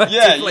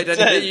 Yeah, you did.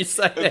 Hear you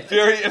say a that.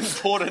 Very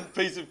important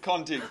piece of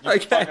content, you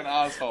fucking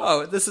asshole.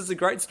 Oh, this is a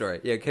great story.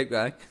 Yeah, keep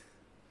going.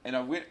 And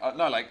I went,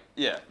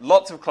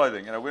 lots of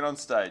clothing, and I went on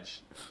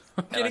stage.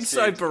 I'm getting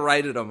so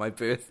berated on my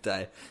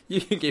birthday.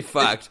 You can get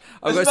fucked.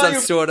 I've got some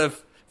sort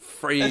of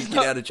free,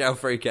 get out of jail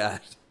free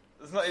card.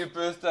 It's not your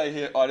birthday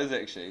here. Oh, it is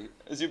actually.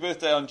 Is your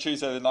birthday on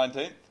Tuesday the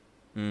 19th?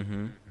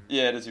 Mm-hmm.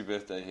 Yeah, it is your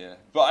birthday here.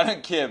 But I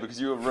don't care because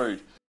you were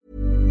rude.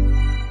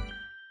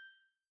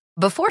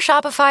 Before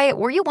Shopify,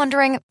 were you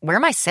wondering, where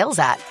are my sales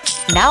at?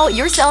 Now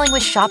you're selling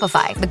with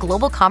Shopify, the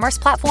global commerce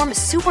platform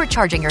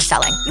supercharging your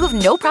selling. You have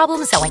no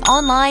problem selling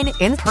online,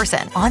 in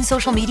person, on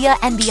social media,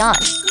 and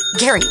beyond.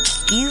 Gary,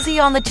 easy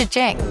on the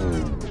cha-ching.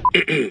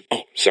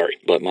 Oh, sorry,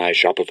 but my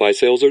Shopify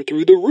sales are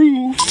through the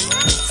roof.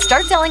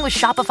 Start selling with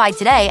Shopify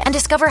today and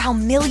discover how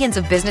millions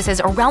of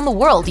businesses around the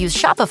world use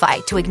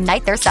Shopify to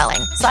ignite their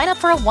selling. Sign up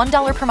for a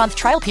 $1 per month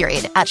trial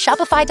period at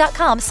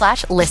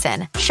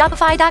shopify.com/listen.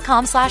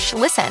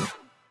 Shopify.com/listen.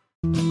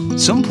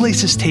 Some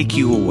places take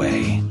you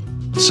away.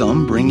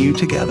 Some bring you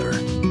together.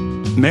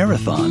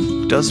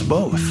 Marathon does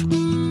both.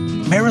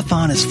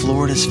 Marathon is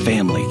Florida's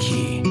family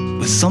key,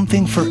 with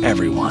something for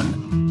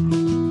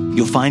everyone.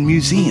 You'll find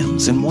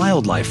museums and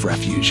wildlife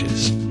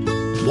refuges,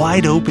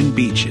 wide open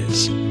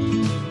beaches,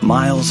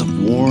 miles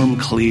of warm,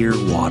 clear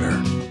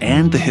water,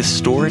 and the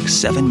historic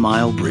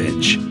 7-mile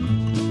bridge.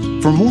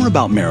 For more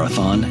about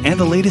Marathon and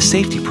the latest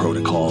safety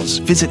protocols,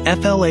 visit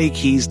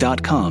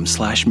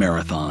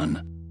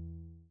flakeys.com/marathon.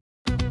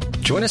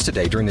 Join us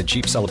today during the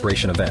Jeep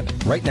Celebration event.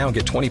 Right now,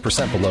 get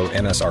 20% below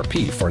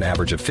MSRP for an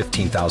average of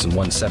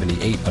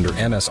 $15,178 under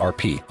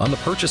MSRP on the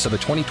purchase of a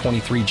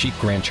 2023 Jeep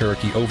Grand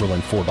Cherokee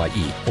Overland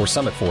 4xE or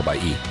Summit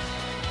 4xE.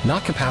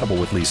 Not compatible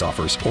with lease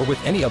offers or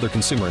with any other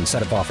consumer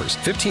incentive offers.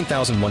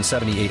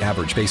 $15,178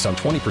 average based on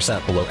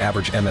 20% below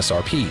average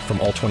MSRP from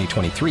all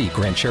 2023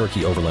 Grand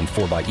Cherokee Overland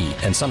 4xE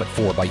and Summit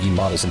 4xE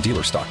models in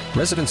dealer stock.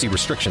 Residency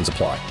restrictions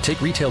apply.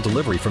 Take retail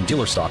delivery from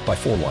dealer stock by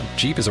 4/1.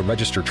 Jeep is a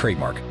registered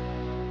trademark.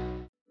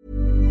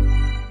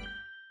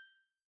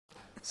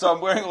 So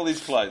I'm wearing all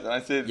these clothes, and I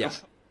said,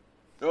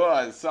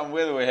 "Oh, some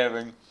weather we're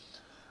having,"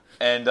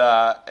 and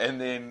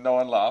then no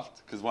one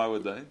laughed because why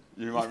would they?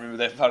 You might remember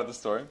that part of the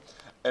story.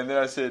 And then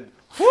I said,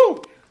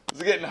 "Whoo,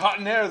 is it getting hot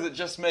in here? Or is it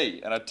just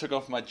me?" And I took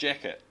off my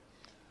jacket,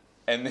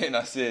 and then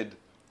I said,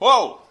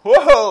 "Whoa,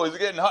 is it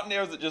getting hot in here?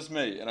 Or is it just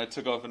me?" And I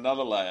took off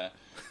another layer,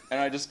 and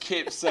I just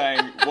kept saying,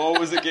 "Whoa,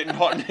 is it getting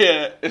hot in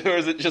here? Or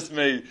is it just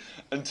me?"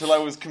 Until I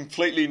was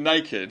completely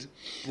naked.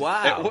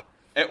 Wow.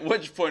 At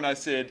which point I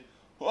said,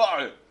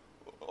 "Whoa.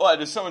 Why,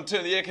 did someone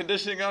turn the air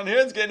conditioning on here?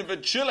 It's getting a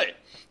bit chilly."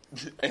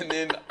 And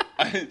then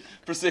I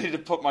proceeded to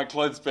put my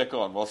clothes back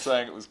on while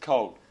saying it was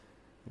cold.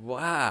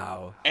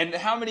 Wow. And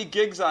how many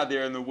gigs are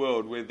there in the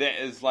world where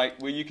that is like,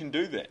 where you can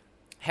do that?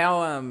 How,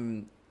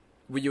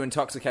 were you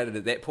intoxicated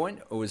at that point?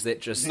 Or was that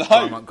just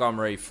Guy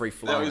Montgomery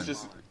free-flowing? That was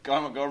just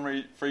Guy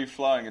Montgomery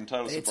free-flowing and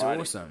total sobriety.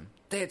 That's awesome.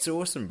 That's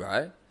awesome,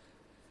 bro.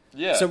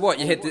 Yeah. So what,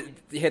 you had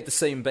the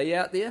C&B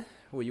out there?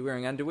 Were you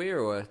wearing underwear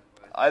or...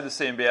 I had the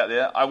C&B out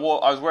there. I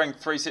was wearing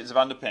 3 sets of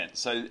underpants,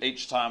 so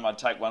each time I'd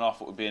take one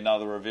off, it would be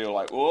another reveal,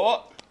 like,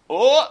 oh.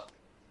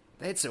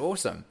 That's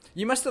awesome.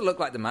 You must have looked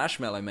like the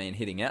Marshmallow Man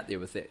heading out there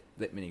with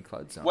that many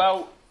clothes on.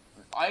 Well,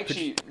 I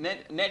actually,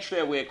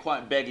 naturally I wear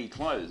quite baggy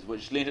clothes,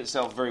 which lent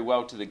itself very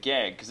well to the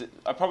gag, because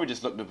I probably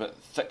just looked a bit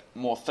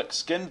more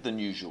thick-skinned than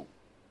usual.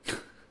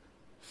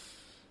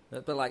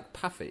 But like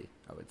puffy,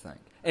 I would think.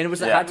 And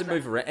was it hard to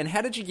move around? And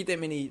how did you get that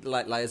many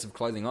like layers of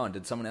clothing on?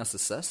 Did someone else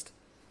assist?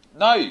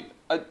 No,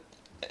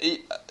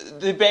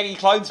 they're baggy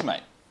clothes,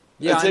 mate.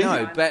 Yeah, I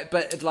know,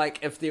 but like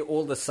if they're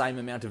all the same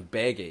amount of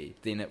baggy,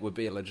 then it would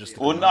be a logistical.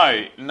 Well,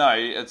 no,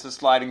 it's a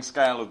sliding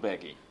scale of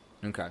baggy.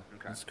 Okay,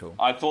 that's cool.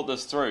 I thought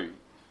this through.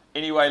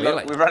 Anyway,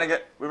 look,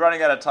 we're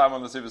running out of time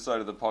on this episode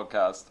of the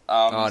podcast.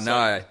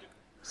 No!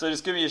 So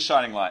just give me a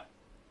shining light.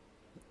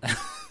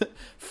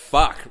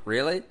 Fuck,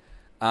 really?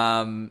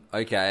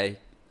 Okay.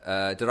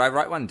 Did I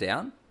write one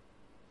down?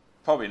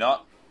 Probably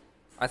not.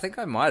 I think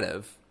I might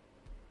have.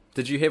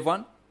 Did you have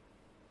one?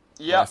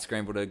 Yeah. I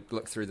scrambled to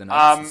look through the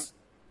notes.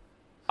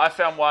 I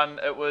found one.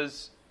 It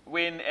was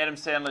when Adam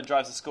Sandler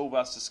drives the school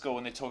bus to school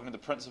and they're talking to the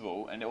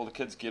principal and all the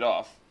kids get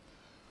off,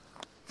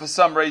 for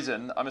some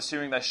reason, I'm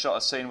assuming they shot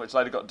a scene which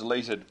later got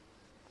deleted.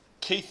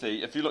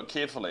 Keithy, if you look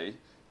carefully,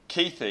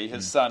 Keithy,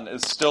 his son,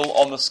 is still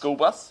on the school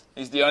bus.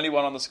 He's the only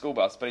one on the school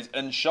bus, but he's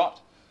in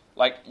shot.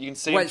 Like, you can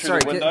see him through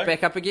the window.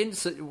 Back up again.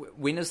 So,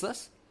 when is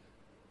this?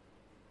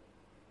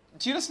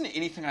 Do you listen to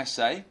anything I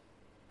say?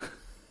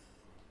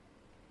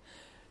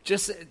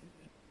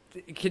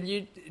 Can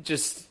you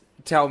just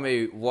tell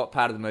me what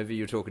part of the movie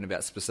you're talking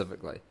about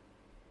specifically?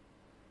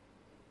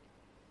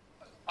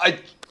 I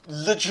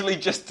literally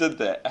just did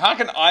that. How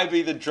can I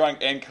be the drunk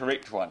and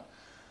correct one?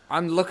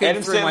 I'm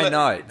looking through my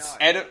notes.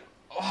 Adam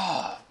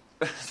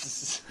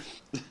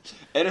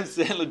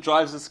Sandler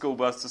drives the school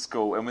bus to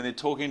school, and when they're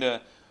talking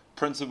to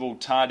Principal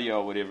Tardio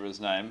or whatever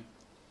his name,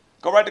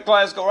 go right to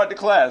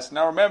class.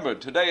 Now remember,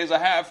 today is a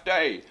half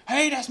day.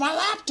 Hey, that's my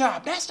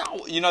laptop. That's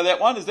not... You know that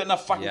one? Is that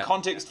enough fucking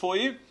context for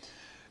you?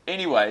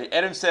 Anyway,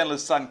 Adam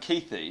Sandler's son,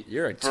 Keithy...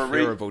 You're a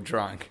terrible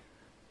drunk.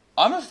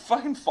 I'm a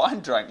fucking fine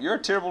drunk. You're a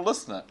terrible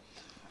listener.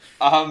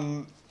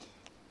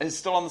 Is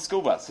still on the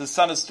school bus. His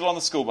son is still on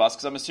the school bus,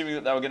 because I'm assuming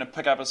that they were going to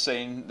pick up a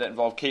scene that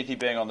involved Keithy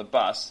being on the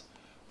bus,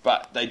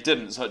 but they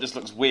didn't, so it just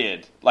looks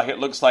weird. Like, it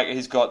looks like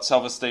he's got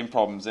self-esteem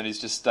problems and he's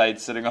just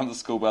stayed sitting on the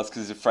school bus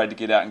because he's afraid to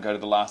get out and go to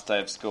the last day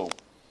of school.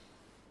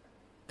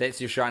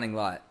 That's your shining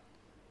light.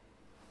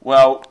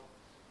 Well,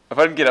 if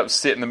I didn't get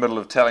upset in the middle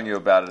of telling you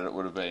about it, it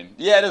would have been.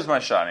 Yeah, it is my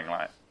shining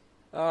light.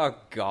 Oh,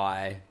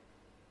 Guy.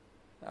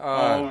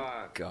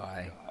 Oh,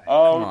 Guy.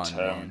 Oh, come on, Tim.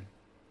 man.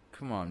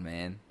 Come on,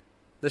 man.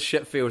 This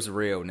shit feels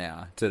real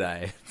now,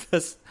 today.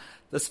 This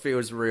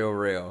feels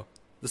real.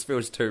 This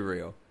feels too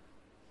real.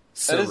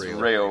 So it is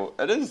real.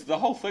 It is. The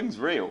whole thing's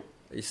real.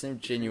 You seem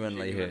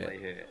genuinely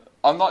hurt.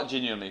 I'm not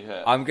genuinely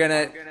hurt.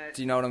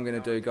 Do you know what I'm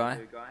going to do, Guy?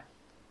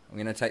 I'm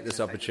going to take this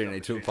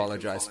opportunity to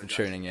apologise for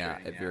tuning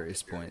out at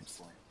various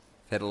points.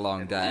 I've had a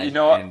long day. You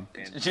know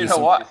what? You know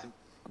what?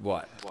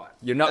 What?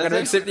 You're not going to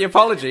accept the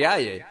apology, are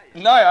you?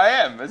 No, I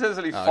am. It's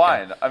absolutely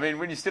fine. I mean,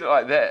 when you said it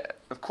like that,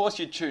 of course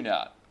you tune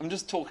out. I'm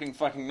just talking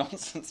fucking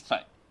nonsense,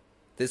 mate.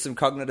 There's some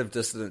cognitive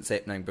dissonance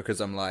happening because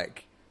I'm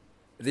like...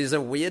 There's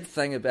a weird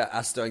thing about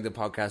us doing the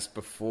podcast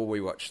before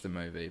we watch the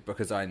movie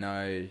because I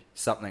know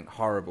something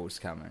horrible's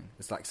coming.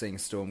 It's like seeing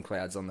storm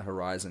clouds on the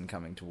horizon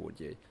coming toward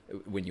you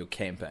when you're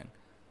camping.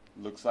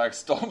 Looks like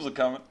storms are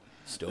coming.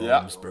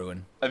 Storms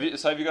brewing. Have you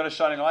got a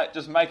shining light?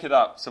 Just make it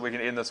up so we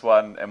can end this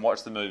one and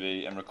watch the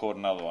movie and record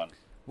another one.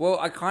 Well,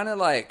 I kind of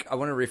like... I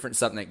want to reference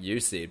something you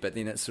said, but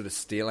then it's sort of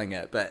stealing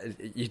it.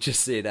 But you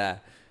just said...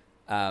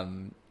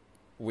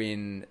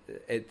 when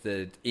at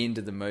the end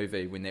of the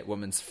movie, when that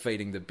woman's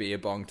feeding the beer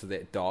bong to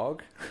that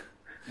dog,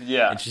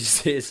 and she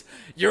says,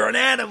 "You're an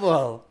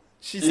animal."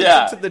 She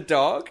says it to the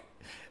dog.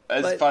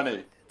 It's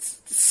funny.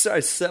 It's so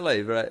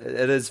silly, but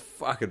it is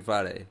fucking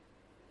funny.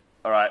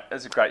 All right,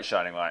 it's a great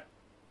shining light.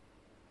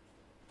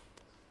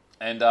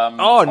 And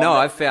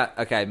I found.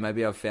 Okay,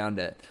 maybe I've found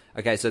it.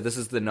 Okay, so this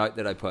is the note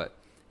that I put.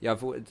 Yeah,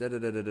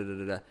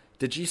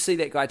 did you see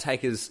that guy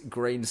take his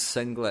green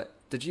singlet?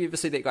 Did you ever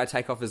see that guy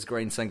take off his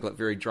green singlet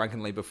very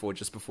drunkenly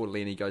just before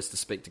Lenny goes to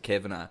speak to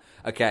Kavanagh?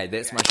 Okay,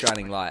 that's my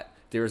shining light.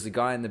 There is a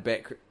guy in the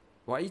back.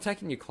 Why are you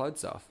taking your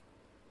clothes off?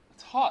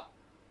 It's hot.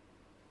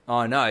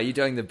 Oh no, are you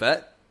doing the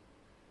bit?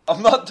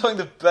 I'm not doing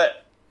the bit.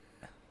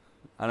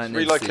 I don't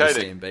need to see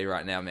CMB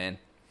right now, man.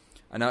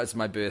 I know it's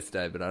my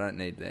birthday, but I don't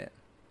need that.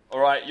 All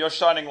right, your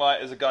shining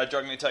light is a guy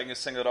drunkenly taking his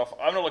singlet off.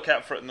 I'm going to look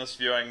out for it in this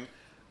viewing.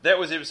 That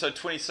was episode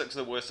 26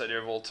 of The Worst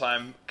Idea of All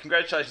Time.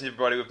 Congratulations,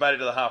 everybody. We've made it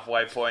to the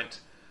halfway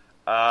point.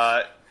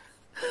 I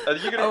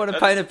want to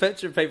paint a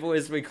picture of people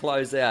as we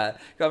close out.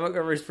 Guy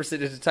Montgomery's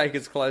proceeded to take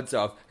his clothes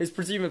off. He's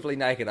presumably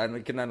naked. I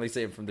can only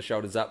see him from the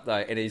shoulders up, though.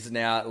 And he's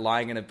now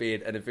lying in a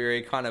bed in a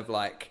very kind of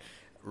like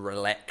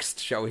relaxed,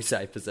 shall we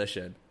say,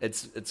 position.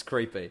 It's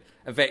creepy.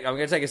 In fact, I'm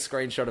going to take a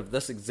screenshot of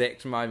this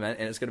exact moment,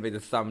 and it's going to be the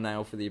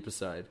thumbnail for the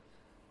episode.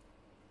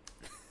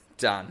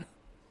 Done.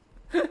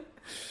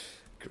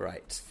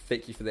 Great.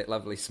 Thank you for that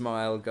lovely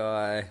smile,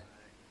 Guy.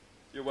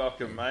 You're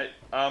welcome, mate.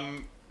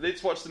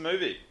 Let's watch the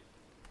movie.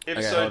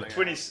 Episode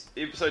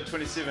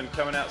 27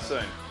 coming out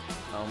soon.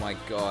 Oh my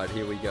god,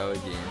 here we go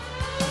again.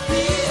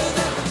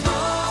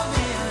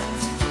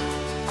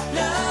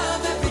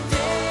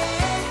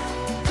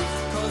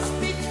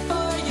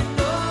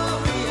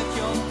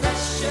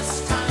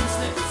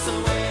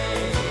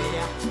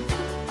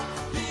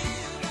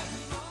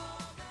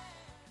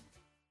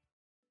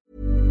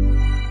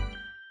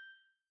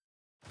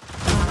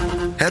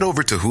 Head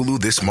over to Hulu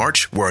this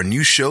March, where our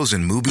new shows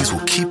and movies will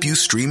keep you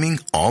streaming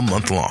all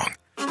month long.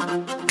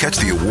 Catch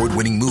the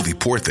award-winning movie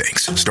Poor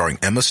Things, starring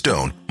Emma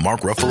Stone,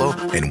 Mark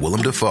Ruffalo, and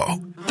Willem Dafoe.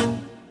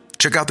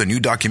 Check out the new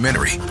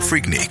documentary,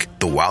 Freaknik,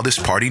 The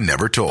Wildest Party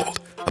Never Told,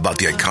 about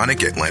the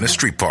iconic Atlanta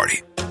Street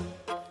Party.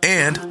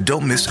 And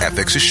don't miss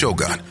FX's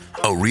Shogun,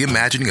 a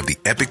reimagining of the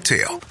epic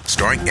tale,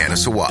 starring Anna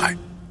Sawai.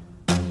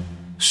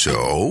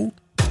 So,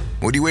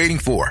 what are you waiting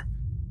for?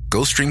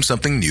 Go stream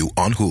something new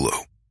on Hulu.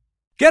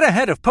 Get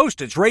ahead of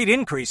postage rate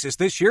increases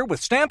this year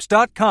with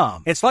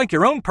Stamps.com. It's like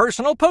your own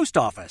personal post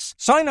office.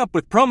 Sign up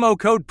with promo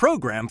code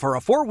PROGRAM for a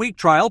 4-week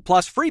trial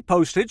plus free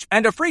postage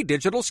and a free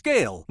digital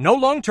scale. No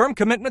long-term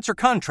commitments or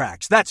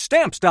contracts. That's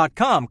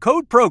Stamps.com,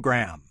 code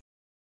PROGRAM.